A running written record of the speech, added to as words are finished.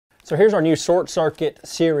So here's our new Short Circuit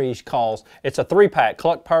series calls. It's a 3-pack,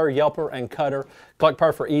 Cluck Purr, Yelper, and Cutter. Cluck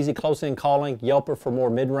Purr for easy close-in calling, Yelper for more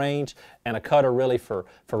mid-range, and a Cutter really for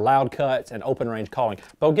loud cuts and open-range calling.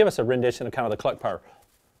 Bo, give us a rendition of kind of the Cluck Purr.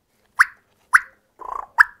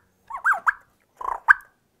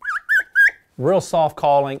 Real soft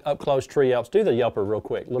calling, up close tree yelps. Do the Yelper real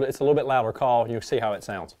quick. It's a little bit louder call, and you'll see how it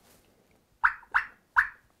sounds.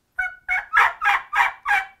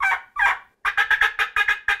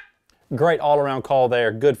 Great all-around call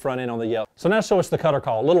there, good front end on the yelp. So now show us the Cutter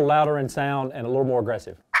call, a little louder in sound and a little more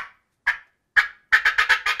aggressive.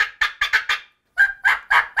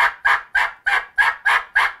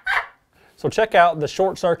 So check out the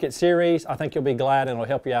Short Circuit series. I think you'll be glad and it'll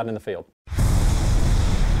help you out in the field.